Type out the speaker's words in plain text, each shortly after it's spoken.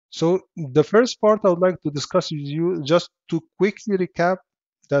So the first part I would like to discuss with you, just to quickly recap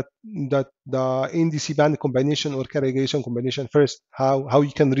that the NDC band combination or carrier aggregation combination. First, how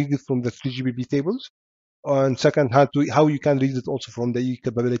you can read it from the 3GPP tables, and second, how you can read it also from the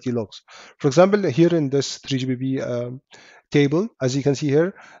capability logs. For example, here in this 3GPP table, as you can see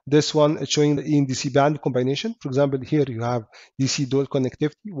here, this one is showing the ENDC band combination. For example, here you have DC dual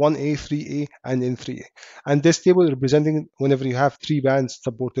connectivity 1A, 3A, and N3A. And this table is representing whenever you have 3 bands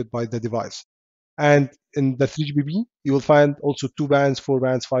supported by the device. And in the 3GPP, you will find also 2 bands, 4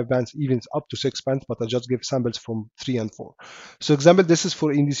 bands, 5 bands, even up to 6 bands, but I just give samples from 3 and 4. So example, this is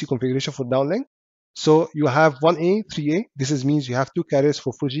for NDC configuration for downlink. So you have 1A, 3A. This means you have 2 carriers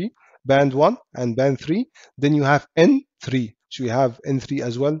for 4G, band 1 and band 3. Then you have N3. So you have N3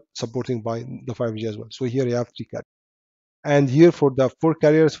 as well, supporting by the 5G as well. So here you have 3 carriers. And here for the 4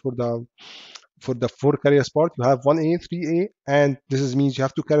 carriers, for the 4 carriers part, you have 1A, 3A, and means you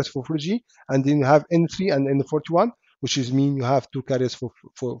have 2 carriers for 4G, and then you have N3 and N41, which mean you have 2 carriers for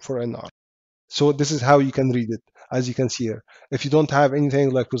NR. So this is how you can read it, as you can see here. If you don't have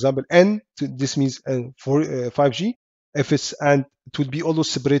anything like, for example, N, this means for 5G. If it's, and it would be always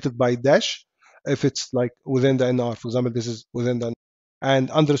separated by dash. If it's like within the NR, for example, this is within the,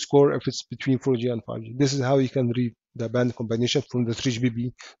 and underscore if it's between 4G and 5G. This is how you can read the band combination from the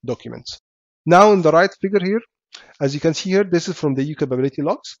 3GPP documents. Now in the right figure here, as you can see here, this is from the U capability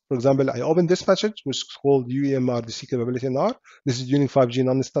logs. For example, I open this message, which is called UEMRDC capability NR. This is during 5G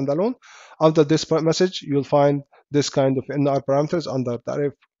non-standalone. After this message, you'll find this kind of NR parameters under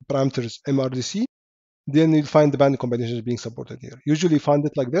tariff parameters MRDC. Then you'll find the band combinations being supported here. Usually find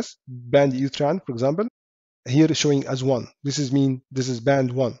it like this, band UTRAN, for example. Here is showing as 1. This is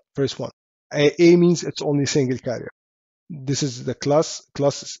band 1, first one. A means it's only single carrier. This is the class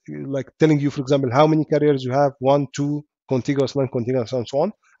like telling you, for example, how many carriers you have, 1, 2, contiguous, non-contiguous, and so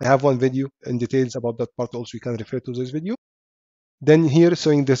on. I have one video in details about that part also. You can refer to this video. Then here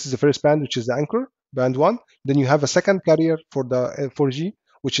showing this is the first band, which is the anchor, band 1. Then you have a second carrier for the 4G,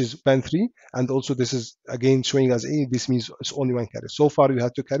 which is band 3. And also this is again showing as A. This means it's only one carrier. So far you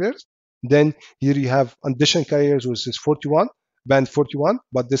have 2 carriers. Then here you have additional carriers, which is 41. Band 41,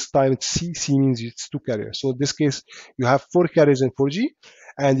 but this time it's C. C means it's 2 carriers. So in this case, you have 4 carriers in 4G.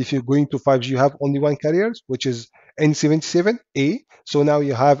 And if you're going to 5G, you have only 1 carrier, which is N77A. So now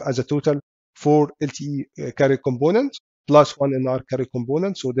you have as a total 4 LTE carrier components plus 1 NR carrier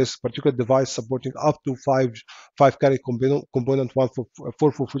component. So this particular device supporting up to 5 carrier component, 1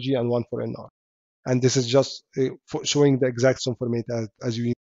 for 4G and 1 for NR. And this is just showing the exact sum format as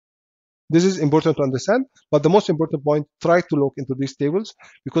you. This is important to understand, but the most important point, try to look into these tables,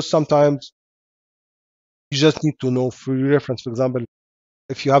 because sometimes you just need to know for reference. For example,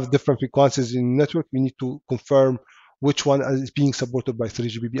 if you have different frequencies in the network, you need to confirm which one is being supported by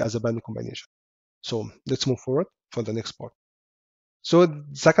 3GPP as a band combination. So let's move forward for the next part. So the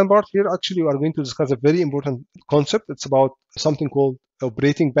second part here, actually, we are going to discuss a very important concept. It's about something called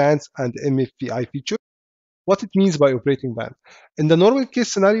operating bands and MFBI feature. What it means by operating band. In the normal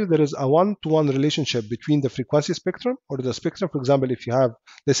case scenario, there is a one-to-one relationship between the frequency spectrum or the spectrum. For example, if you have,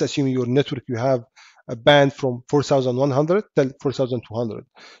 let's assume your network, you have a band from 4,100 till 4,200.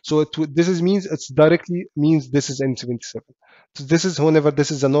 So means it's directly means this is N77. So this is whenever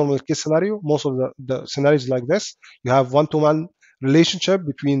this is a normal case scenario. Most of the scenarios like this, you have one-to-one relationship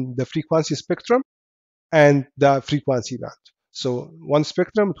between the frequency spectrum and the frequency band. So one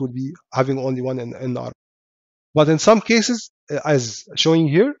spectrum, it would be having only one NR. But in some cases, as showing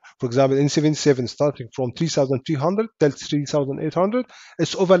here, for example, N77 starting from 3,300 till 3,800,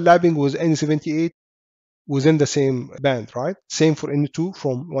 it's overlapping with N78 within the same band, right? Same for N2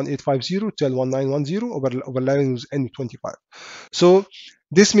 from 1850 till 1910, overlapping with N25. So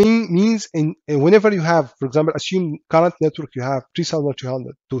this means whenever you have, for example, assume current network you have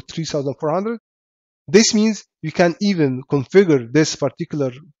 3,300 to 3,400, this means you can even configure this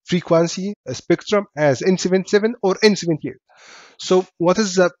particular frequency spectrum as N77 or N78. So what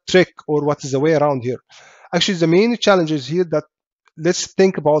is the trick, or what is the way around here? Actually, the main challenge is here that let's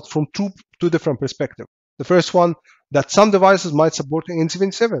think about from two different perspectives. The first one, that some devices might support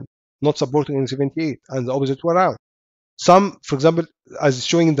N77, not supporting N78, and the opposite way around. Some, for example, as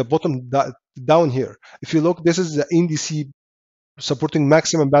showing in the bottom down here, if you look, this is the NDC supporting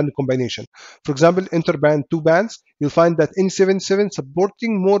maximum band combination. For example, interband 2 bands, you'll find that N77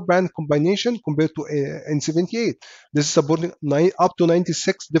 supporting more band combination compared to N78. This is supporting up to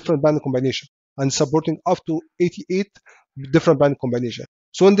 96 different band combination and supporting up to 88 different band combination.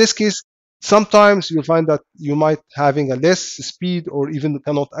 So in this case, sometimes you'll find that you might having a less speed or even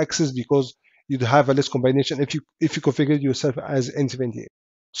cannot access because you have a less combination if you configure yourself as N78.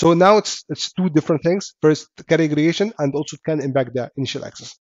 So now it's two different things. First, carrier aggregation, and also it can impact the initial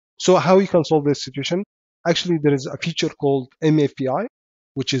access. So how you can solve this situation? Actually, there is a feature called MFBI,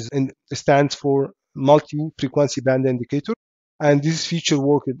 which stands for multi-frequency band indicator. And this feature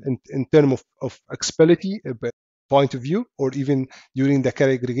works in terms of accessibility point of view, or even during the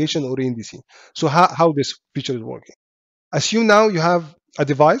carrier aggregation or ENDC. So how this feature is working. Assume now you have a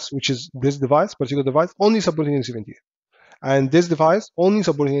device, which is this device, particular device, only supporting N78, and this device only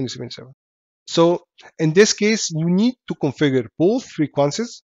supporting N77. So in this case, you need to configure both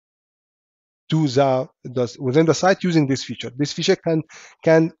frequencies to within the site using this feature. This feature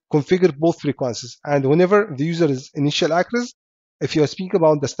can configure both frequencies, and whenever the user is initial access, if you speak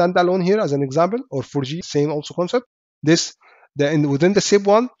about the standalone here as an example, or 4G, same also concept, within the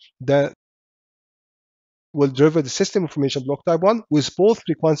SIP1, the will deliver the system information block type 1 with both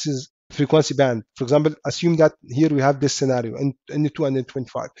frequency band. For example, assume that here we have this scenario in N2 and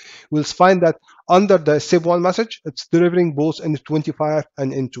N25. We'll find that under the SIP1 message, it's delivering both N25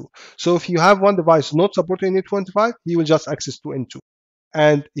 and N2. So if you have one device not supporting N25, he will just access to N2.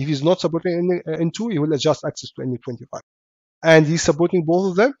 And if he's not supporting N2, he will adjust access to N25. And he's supporting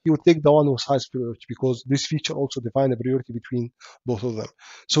both of them, he will take the one with highest priority, because this feature also defines a priority between both of them.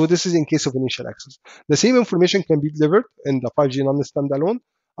 So this is in case of initial access. The same information can be delivered in the 5G non-standalone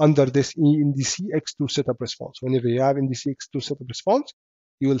under this ENDC X2 setup response. Whenever you have NDC X2 setup response,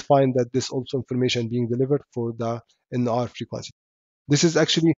 you will find that this also information being delivered for the NR frequency. This is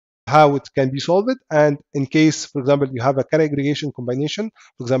actually how it can be solved. And in case, for example, you have a carrier aggregation combination,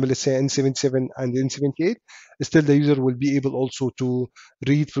 for example, let's say N77 and N78, still the user will be able also to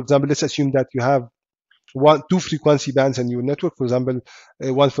read, for example, let's assume that you have two frequency bands in your network, for example,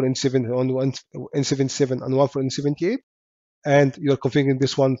 one for N7 and one N77 and one for N78, and you're configuring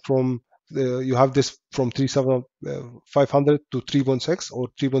this one from you have this from 37500 to 3.6 or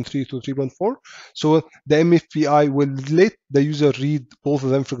 3.3 to 3.4. So the MFBI will let the user read both of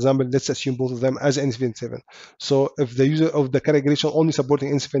them. For example, let's assume both of them as N77. So if the user of the carrier aggregation only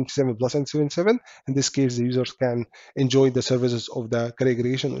supporting N77 plus N77, in this case, the users can enjoy the services of the carrier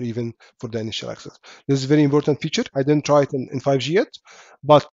aggregation or even for the initial access. This is a very important feature. I didn't try it in 5G yet,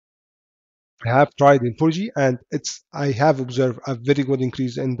 but I have tried in 4G, and I have observed a very good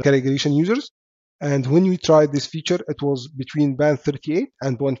increase in the carrier aggregation users. And when we tried this feature, it was between band 38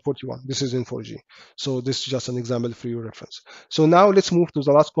 and band 41. This is in 4G. So this is just an example for your reference. So now let's move to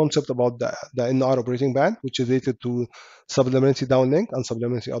the last concept about the NR operating band, which is related to supplementary downlink and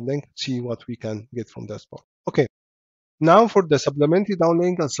supplementary uplink. See what we can get from that part. Okay. Now for the supplementary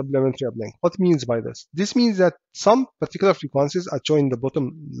downlink and supplementary uplink. What means by this? This means that some particular frequencies are shown in the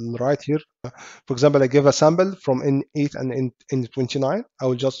bottom right here. For example, I give a sample from N8 and N29. I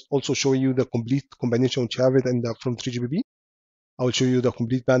will just also show you the complete combination which you have it from 3GPP. I will show you the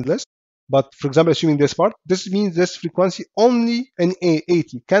complete band list. But for example, assuming this part, this means this frequency only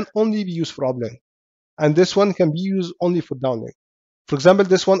NA80 can only be used for uplink. And this one can be used only for downlink. For example,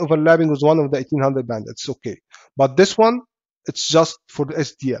 this one overlapping with one of the 1800 band, it's okay. But this one, it's just for the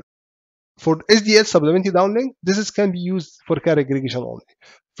SDL. For SDL supplementary downlink, can be used for carrier aggregation only.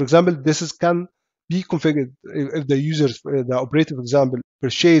 For example, can be configured if the users, the operator, for example,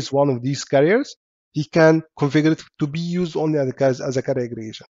 purchase one of these carriers, he can configure it to be used only as a carrier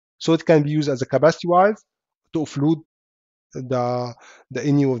aggregation. So it can be used as a capacity-wise to offload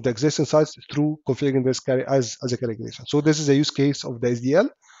any of the existing sites through configuring this carrier as a carrier aggregation. So this is a use case of the SDL.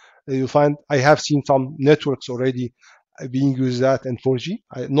 You'll find I have seen some networks already being used that in 4G,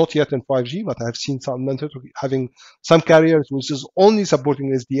 not yet in 5G, but I have seen some networks having some carriers which is only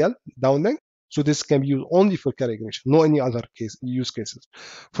supporting SDL downlink. So this can be used only for carrier aggregation, no any other use cases.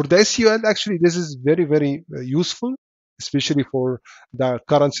 For the SUL, actually, this is very, very useful, especially for the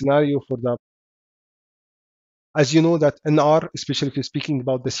current scenario for the. As you know that NR, especially if you're speaking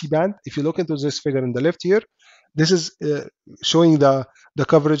about the C-band, if you look into this figure on the left here, this is showing the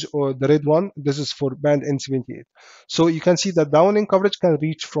coverage, or the red one. This is for band N78. So you can see that downlink coverage can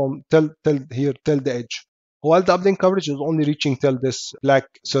reach from till the edge, while the uplink coverage is only reaching till this black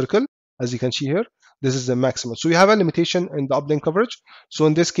circle, as you can see here. This is the maximum. So you have a limitation in the uplink coverage. So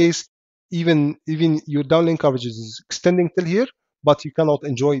in this case, even your downlink coverage is extending till here, but you cannot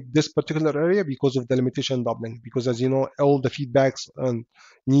enjoy this particular area because of the limitation in the uplink, because as you know, all the feedbacks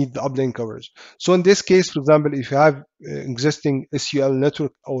need the uplink coverage. So in this case, for example, if you have existing SUL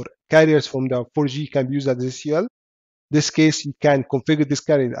network or carriers from the 4G can be used as SUL, this case you can configure this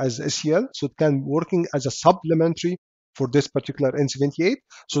carrier as SUL, so it can be working as a supplementary for this particular N78.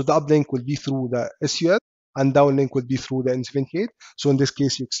 So the uplink will be through the SUL and downlink will be through the N78. So in this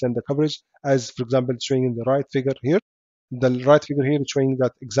case, you extend the coverage, as for example, showing in the right figure here. the right figure here is showing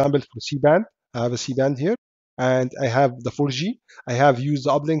that example for C band. I have a C band here, and I have the 4G. I have used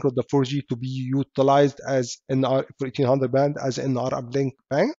the uplink of the 4G to be utilized as NR for 1800 band as NR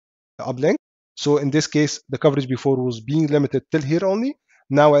uplink. So in this case, the coverage before was being limited till here only.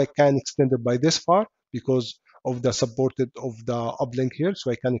 Now I can extend it by this far because of the supported of the uplink here. So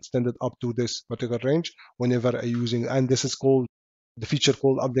I can extend it up to this particular range whenever I'm using, and this is called the feature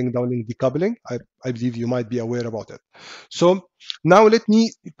called uplink downlink decoupling. I believe you might be aware about it. So now let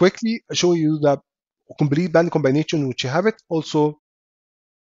me quickly show you the complete band combination which you have it also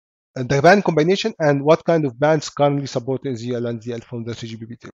the band combination and what kind of bands currently support SDL and DL from the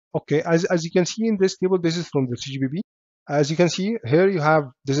 3GPP table. Okay, as you can see in this table, this is from the 3GPP. As you can see here, you have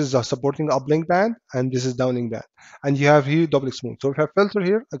this is a supporting uplink band and this is downlink band, and you have here double smooth. So if I filter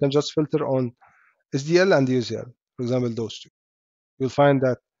here, I can just filter on SDL and DSL, for example, those two. You'll find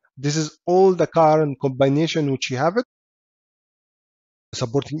that this is all the current combination which you have it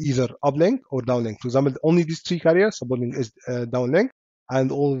supporting either uplink or downlink. For example, only these three carriers supporting is downlink,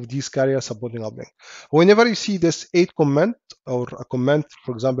 and all of these carriers supporting uplink. Whenever you see this 8 comment or a comment,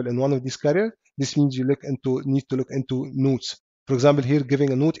 for example, in one of these carriers, this means you need to look into nodes. For example, here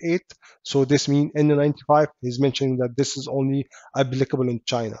giving a node 8, so this means N95 is mentioning that this is only applicable in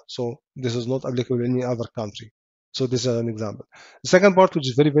China, so this is not applicable in any other country. So this is an example. The second part, which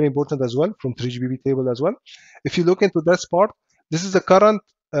is very, very important as well, from 3GPP table as well, if you look into this part, this is the current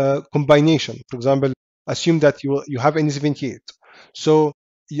combination. For example, assume that you have N78. So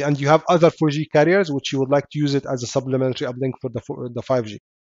and you have other 4G carriers which you would like to use it as a supplementary uplink for the 5G.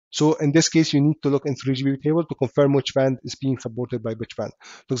 So in this case, you need to look in 3GPP table to confirm which band is being supported by which band.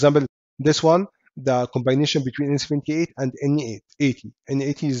 For example, this one, the combination between N78 and N80.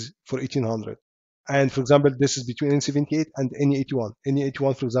 N80 is for 1800. And for example, this is between N78 and N81.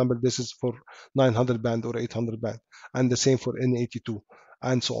 N81, for example, this is for 900 band or 800 band, and the same for N82,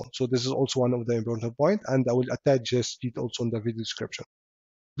 and so on. So this is also one of the important points, and I will attach this sheet also in the video description.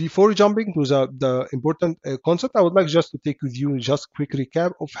 Before jumping to the important concept, I would like just to take with you just a quick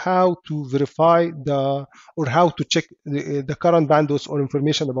recap of how to verify or how to check the current bandwidth or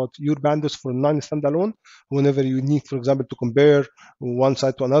information about your bandwidth for non-standalone whenever you need, for example, to compare one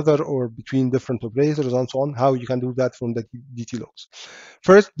side to another or between different operators and so on, how you can do that from the DT logs.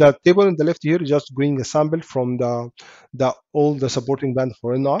 First, the table on the left here is just going a sample from all the supporting band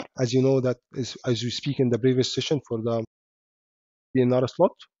for NR. As you know, that is, as we speak in the previous session for the NR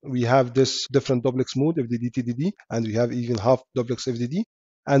slot, we have this different duplex mode FDD TDD, and we have even half duplex FDD.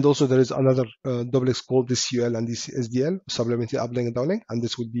 And also there is another duplex called the SUL and this SDL, supplementary uplink and downlink, and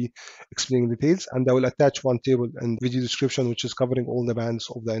this will be explaining details. And I will attach one table in video description which is covering all the bands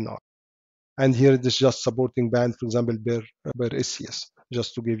of the NR. And here it is just supporting band, for example, per SCS,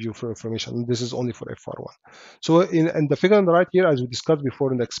 just to give you for information. This is only for FR1. So in the figure on the right here, as we discussed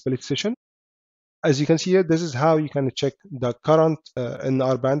before in the explicit session, as you can see here, this is how you can check the current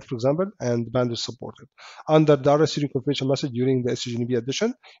NR band, for example, and band is supported. Under the RSU confirmation message during the SGNB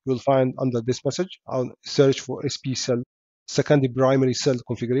addition, you will find under this message, search for SP cell, secondary primary cell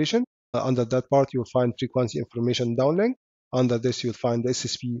configuration. Under that part, you'll find frequency information downlink. Under this, you'll find the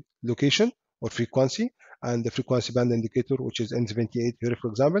SSP location or frequency and the frequency band indicator, which is N78 here, for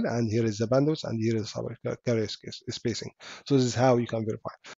example, and here is the bandwidth, and here is our carrier spacing. So this is how you can verify.